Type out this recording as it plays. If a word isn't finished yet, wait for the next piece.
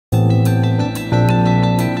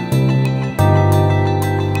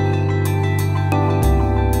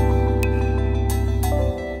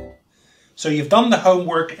So you've done the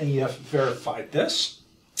homework and you have verified this.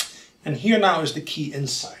 And here now is the key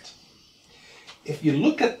insight. If you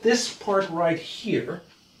look at this part right here,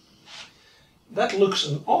 that looks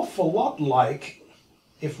an awful lot like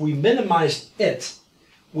if we minimized it,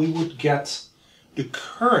 we would get the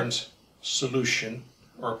current solution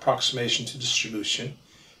or approximation to the solution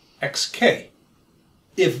xk,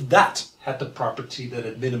 if that had the property that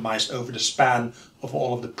it minimized over the span of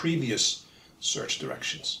all of the previous search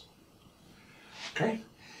directions. Okay?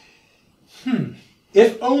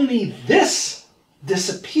 If only this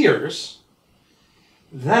disappears,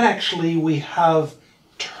 then actually we have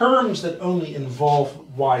terms that only involve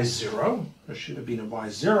y0, there should have been a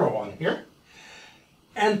y0 on here,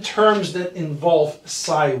 and terms that involve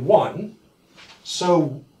psi1.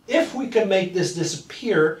 So if we can make this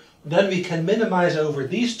disappear, then we can minimize over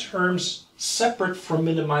these terms separate from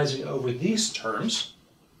minimizing over these terms.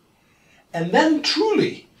 And then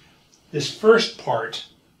truly, this first part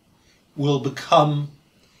will become,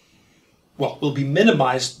 well, will be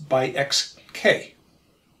minimized by xk.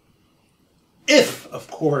 If,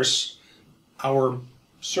 of course, our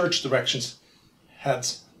search directions had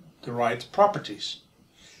the right properties.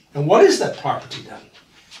 And what is that property then?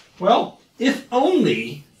 Well, if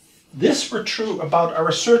only this were true about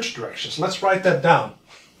our search directions. Let's write that down.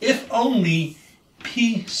 If only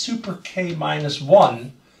p super k minus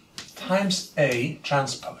 1 times a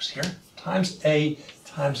transpose here, times a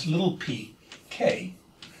times little p k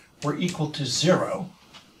were equal to 0,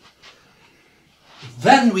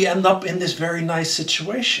 then we end up in this very nice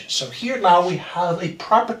situation. So here now we have a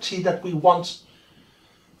property that we want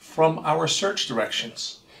from our search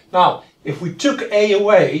directions. Now, if we took a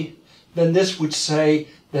away, then this would say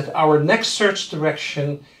that our next search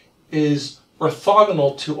direction is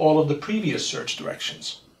orthogonal to all of the previous search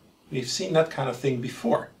directions. We've seen that kind of thing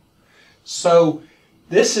before. So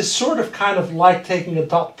this is sort of kind of like taking a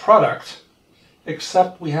dot product,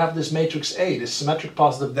 except we have this matrix A, this symmetric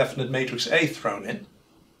positive definite matrix A thrown in.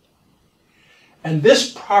 And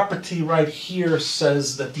this property right here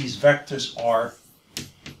says that these vectors are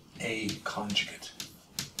A-conjugate.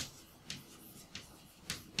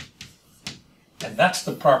 And that's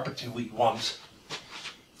the property we want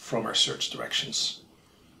from our search directions,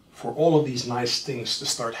 for all of these nice things to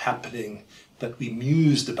start happening that we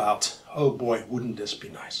mused about. Oh boy, wouldn't this be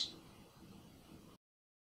nice?